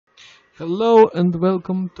Hello and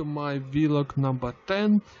welcome to my vlog number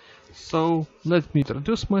 10. So let me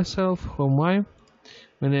introduce myself. Who am I?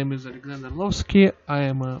 My name is Alexander Orlovsky. I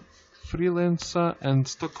am a freelancer and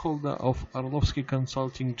stockholder of Orlovsky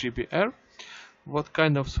Consulting GBR. What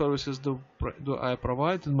kind of services do I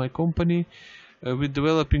provide in my company? We're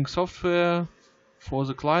developing software for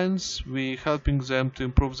the clients. We're helping them to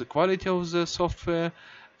improve the quality of the software,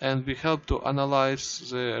 and we help to analyze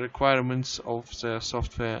the requirements of the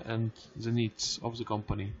software and the needs of the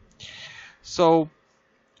company.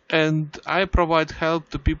 And I provide help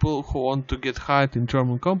to people who want to get hired in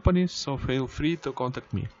German companies, so feel free to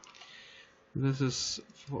contact me. This is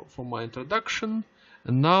for my introduction,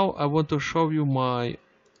 and now I want to show you my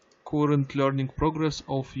current learning progress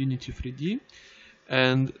of Unity3D,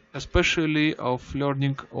 and especially of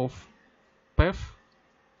learning of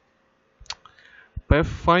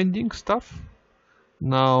pathfinding stuff.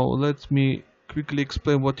 Now let me quickly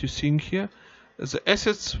explain what you're seeing here. The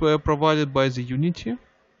assets were provided by the Unity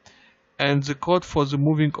and the code for the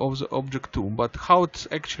moving of the object too, but how it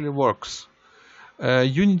actually works.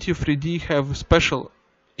 Unity3D have a special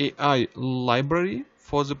AI library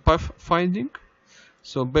for the pathfinding.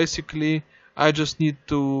 So basically I just need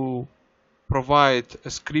to provide a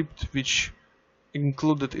script which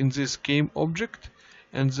included in this game object,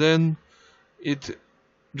 and then it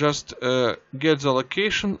just gets the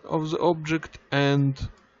location of the object and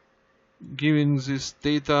giving this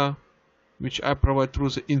data which I provide through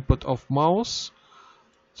the input of mouse,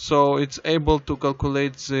 so it's able to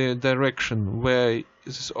calculate the direction where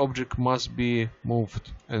this object must be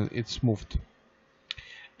moved, and it's moved.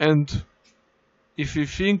 And if you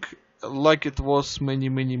think like it was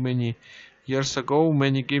many years ago,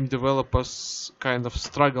 many game developers kind of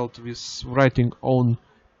struggled with writing own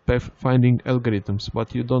pathfinding algorithms,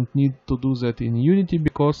 but you don't need to do that in Unity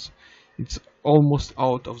because it's almost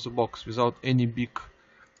out of the box without any big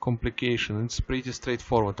complication. It's pretty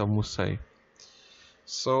straightforward, I must say.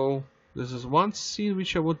 So this is one scene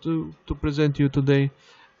which I want to present you today,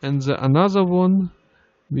 and another one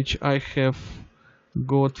which I have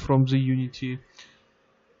got from the Unity.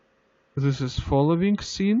 This is following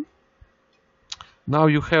scene. Now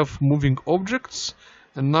you have moving objects,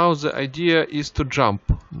 and now the idea is to jump.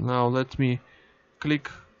 Now let me click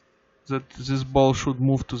that this ball should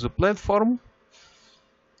move to the platform,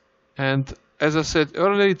 and as I said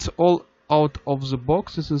earlier, it's all out of the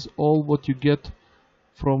box. This is all what you get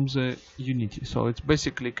from the Unity. So it's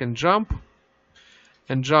basically can jump,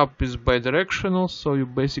 and jump is bidirectional, so you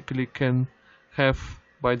basically can have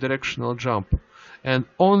bidirectional jump, and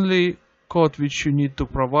only code which you need to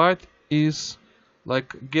provide is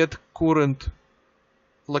like get current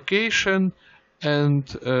location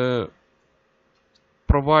and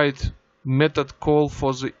provide method call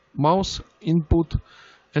for the mouse input,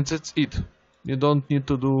 and that's it. You don't need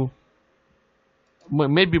to do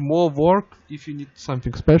maybe more work if you need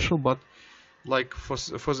something special, but like for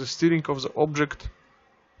the steering of the object,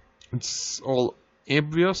 it's all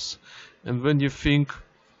obvious. And when you think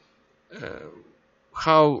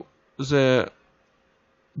how the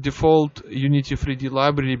default Unity3D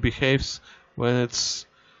library behaves when it's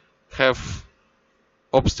have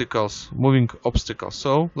obstacles, moving obstacles.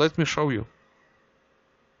 So let me show you.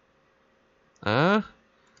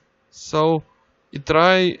 So it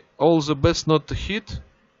try all the best not to hit,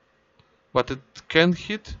 but it can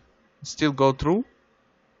hit, still go through.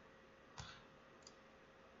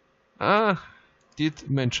 Did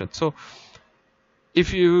mention. So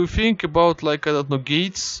if you think about, like, I don't know,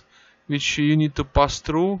 gates which you need to pass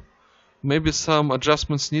through, maybe some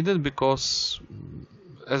adjustments needed, because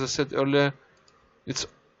as I said earlier, it's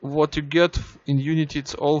what you get in Unity,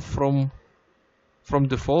 it's all from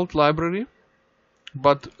default library.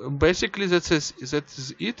 But basically that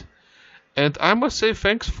is it. And I must say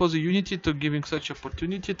thanks for the Unity to giving such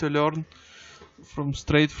opportunity to learn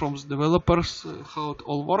straight from the developers how it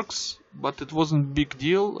all works. But it wasn't big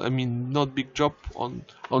deal. I mean, not big job on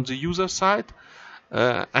the user side.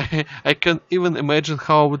 I can even imagine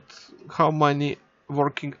how many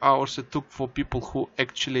working hours it took for people who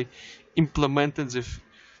actually implemented the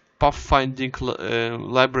pathfinding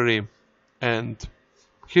library. And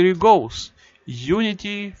here it goes.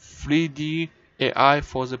 Unity3D AI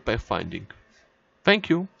for the pathfinding. Thank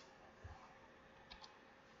you.